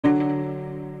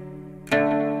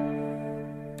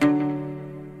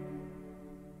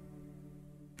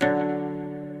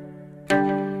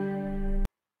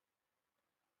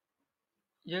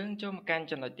យើងចូលមកកាន់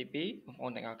ចំណុចទី2បងប្អូ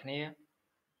នទាំងអស់គ្នា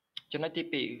ចំណុចទី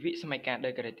2វិសម័យការដោ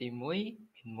យក្រេតទី1មា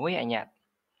ន1អញ្ញត្តិ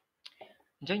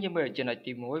អញ្ចឹងយើងមើលចំណុច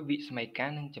ទី1វិសម័យការ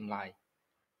និងចម្លើយ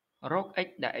រក x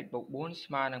ដែល x បូក4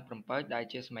ស្មើនឹង7ដែល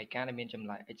ជាសម័យការដែលមានចម្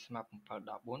លើយ x ស្មើ7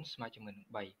ដល់4ស្មើជាមួយនឹង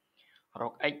3រ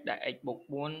ក x ដែល x បូក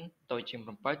4តូចជាង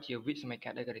7ជាវិសម័យកា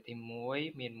រដោយក្រេតទី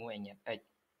1មាន1អញ្ញត្តិ x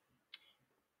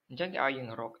អញ្ចឹងគេឲ្យយើង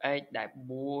រក x ដែល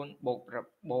4បូក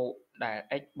ដែល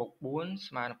x បូក4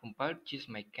ស្មើនឹង7ជាស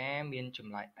ម័យការមានច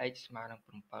ម្លើយ x ស្មើនឹង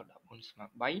7ដល់4ស្មើ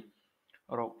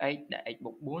3រក x ដែល x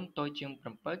បូក4តូចជាង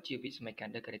7ជាវិសម័យការ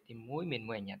ដោយក្រេតទី1មាន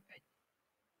1អញ្ញត្តិ x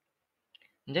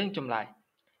អញ្ចឹងចម្លើយ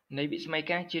នៃវិសម័យ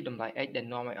ការជាតម្លៃ x ដែល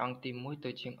នាំឲ្យអង្គទី1ទៅ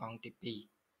ជាងអង្គទី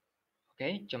2អូខេ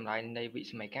ចម្លើយនៃវិ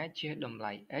សម័យការជាតម្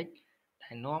លៃ x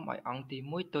ដែលនាំឲ្យអង្គទី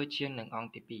1ទៅជាងនឹងអ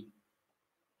ង្គទី2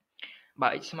បើ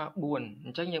x ស្មើ4អ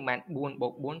ញ្ចឹងយើងបាន4បូ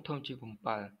ក4ធំជាង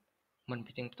7មិន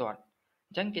ផ្ទៀងផ្ទាត់អ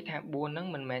ញ្ចឹងគេថា4ហ្នឹង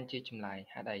មិនមែនជាចម្លើយ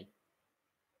ហេតុអី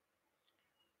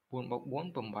4បូក4 8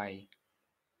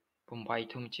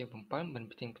ធំជាង7មិន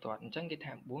ផ្ទៀងផ្ទាត់អញ្ចឹងគេ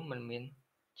ថា4មិនមាន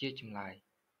ជាចម្លើយ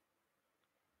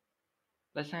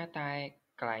ដោយសារតែ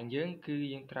កន្លែងយើងគឺ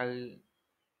យើងត្រូវ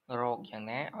រកយ៉ាង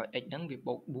ណាឲ្យ x ហ្នឹងវា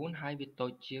បូក4ហើយវាតូ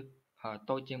ចជាង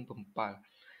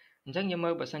7អញ្ចឹងយើងមើ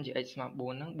លបើសិនជា x ស្មើ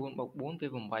4ហ្នឹង4បូក4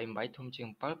វា8ធំជាង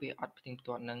7វាអត់ផ្ទៀងផ្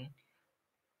ទាត់នឹង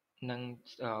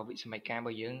វិសម័យការរប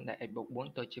ស់យើងដែល x បូក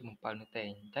4តូចជាង7នោះទេ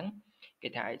អញ្ចឹងគេ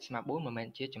ថា x ស្មើ4មិនមែន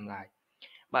ជាចម្លើយ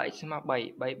បើ x ស្មើ3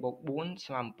បូក4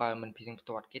ស្មើ7មិនផ្ទៀងផ្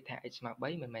ទាត់គេថា x ស្មើ3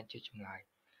មិនមែនជាចម្លើយ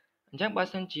អញ្ចឹងបើ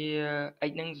សិនជា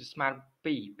x នឹងស្មើ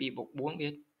2បូក4វា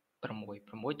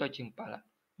6តូចជាង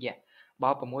7យ៉ាបើ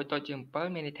6តូចជាង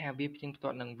7មានន័យថាវាផ្ទៀងផ្ទា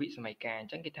ត់នឹងវិសម័យការអ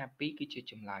ញ្ចឹងគេថា2គឺជា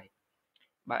ចម្លើយ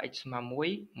បើ x ស្មើ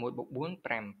1បូក4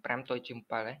 5តូចជាង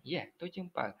7យ៉ាតូចជាង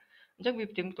7អញ្ចឹងវា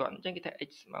ផ្ទៀងផ្ទាត់អញ្ចឹងគេថា x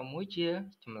ស្មើ1ជា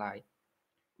ចម្លើយ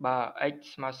បើ x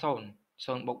ស្មើ0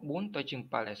បូក4តូចជាង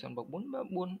7ហើយ0បូក4បើ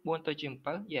4តូចជាង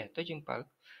7យ៉ាតូចជាង7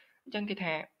អញ្ចឹងគេ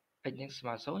ថា x នឹងស្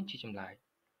មើ0ជាចម្លើយ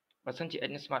បើសិនជា x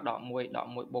នឹងស្មើដក1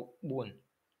បូក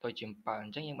4តូចជាង7អ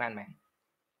ញ្ចឹងយើងបានមែន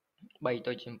3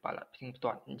តូចជាង7អត់ផ្ទៀងផ្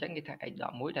ទាត់អញ្ចឹងគេថា x ដ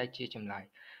ក1ដែលជាចម្លើយ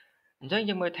អញ្ចឹង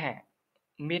យើងមើលថា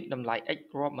មានតម្លៃ x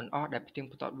រាប់មិនអស់ដែលផ្ទៀង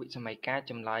ផ្ទាត់វិសម័យការ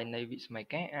ចម្លើយនៃវិសម័យ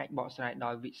ការអាចបកស្រាយ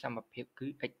ដោយវិសមភាពគឺ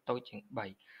x តូចជាង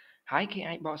3ហើយគេ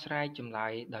អាចបកស្រាយចម្លើ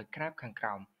យដោយក្រាបខាងក្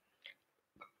រោម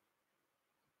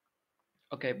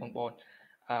អូខេបងប្អូន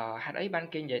ហេតុអីបាន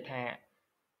គេនិយាយថា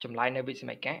ចម្លើយនៃវិស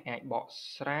ម័យការអាចបក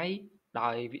ស្រាយដោ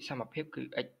យវិសមភាពគឺ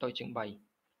x តូចជាង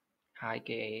3ហើយ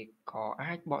គេក៏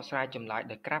អាចបកស្រាយចម្លើយ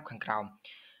ដោយក្រាបខាងក្រោម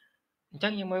អញ្ចឹ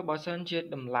ងយើងមើលបើសិនជា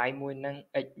តម្លៃមួយនឹង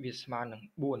x វាស្មើនឹង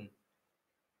4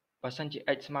បើសិនជា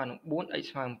x ស្មើនឹង4 x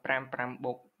ស្មើនឹង5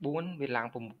បូក4វាឡើង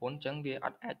9អញ្ចឹងវាអ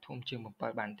ត់អាចធំជាង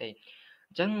7បានទេ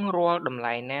អញ្ចឹងរាល់តម្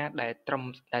លៃណាដែលត្រឹម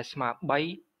ដែលស្មើ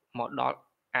3មកដល់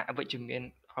អវិជ្ជមាន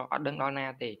អត់ដឹងដល់ណា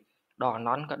ទេដល់អណ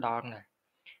ន្តក៏ដល់ដែរ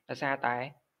ដោយសារតែ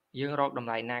យើងរកតម្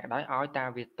លៃណាក៏ដោយឲ្យតា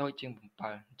វាតូចជាង7អ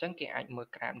ញ្ចឹងគេអាចមើល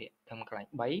ក្រាបនេះត្រឹមកន្លែង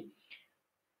3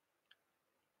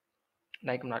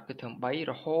ដែលកំណត់គឺត្រឹម3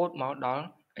រហូតមកដល់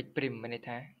x' មានន័យ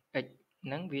ថា x ហ្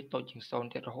នឹងវាតូចជាង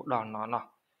0ទៀតរហូតដល់អណន្តនោះ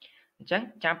អញ្ចឹង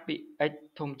ចាប់ពី x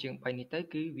ធំជាង3នេះទៅ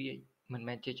គឺវាមិន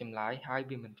មែនជាចម្លើយហើយ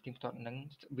វាមិនផ្ទៀងផ្ទាត់នឹង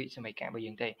វិសម័យការរបស់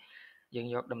យើងទេយើង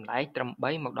យកតម្លៃត្រឹម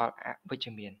3មកដល់អវិជ្ជ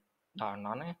មានដល់អណ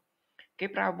ន្តណាគេ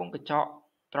ប្រើវងកញ្ចក់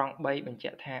ត្រង់3បញ្ជា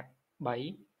ក់ថា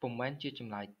3ពុំមែនជាច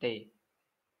ម្លើយទេ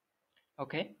អូ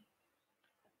ខេ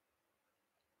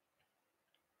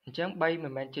អញ្ចឹង3មិ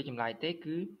នមែនជាចម្លើយទេ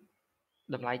គឺ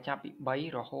តម្លៃចាប់ពី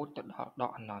3រហូតទៅដល់ដ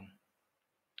កអណន្ត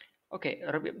អូខេ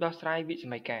របៀបដោះស្រាយវិស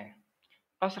ម័យការ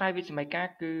ដោះស្រាយវិសម័យការ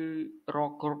គឺរ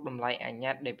កគ្រប់តម្លៃអញ្ញ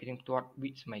ត្តិដែលផ្ទៀងផ្ទាត់វិ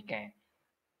សម័យការ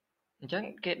អញ្ចឹង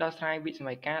គេដោះស្រាយវិស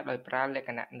ម័យការដោយប្រើលក្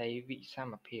ខណៈនៃវិស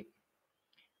មភាព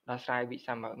ដោះស្រាយវិស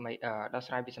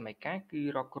ម័យការគឺ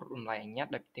រកគ្រប់តម្លៃអញ្ញត្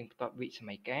តិដែលផ្ទៀងផ្ទាត់វិស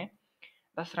ម័យការ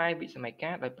ដោះស្រាយវិសម័យកា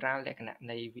រដោយប្រើលក្ខណៈ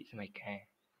នៃវិសម័យការ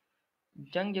អ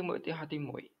ញ្ចឹងយើងមើលឧទាហរណ៍ទី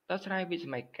1ដោះស្រាយវិស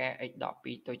ម័យការ x ដក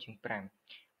2តូចជាង5អ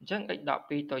ញ្ចឹង x ដក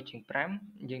2តូចជាង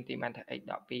5យើងទាញបានថា x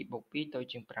ដក2បូក2តូច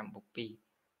ជាង5បូក2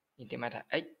យើងទាញបានថា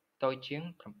x តូចជាង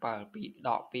7 2ដ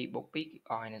ក2បូក2គឺ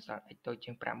អស់ហើយនៅសល់ x តូចជា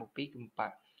ង5បូក2គឺ7អ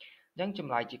ញ្ចឹងច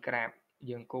ម្លើយជាក្រាប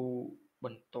យើងគូប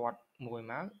ន្ទាត់មួយ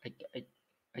មក x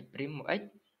មក x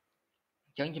អ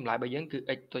ញ្ចឹងចម្លើយរបស់យើងគឺ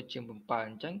x តូចជាង7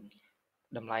អញ្ចឹង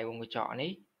តម្លៃវងកញ្ចក់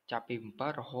នេះចាប់ពី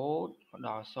7រហូតមកដ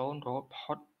ល់0រហូត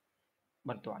ផុត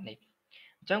បន្ទាត់នេះ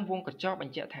អញ្ចឹងវងកញ្ចក់ប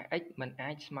ញ្ជាក់ថា x មិនអា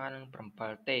ចស្មើនឹង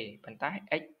7ទេប៉ុន្តែ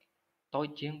x តូច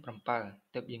ជាង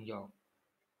7ទើបយើងយក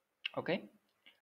អូខេ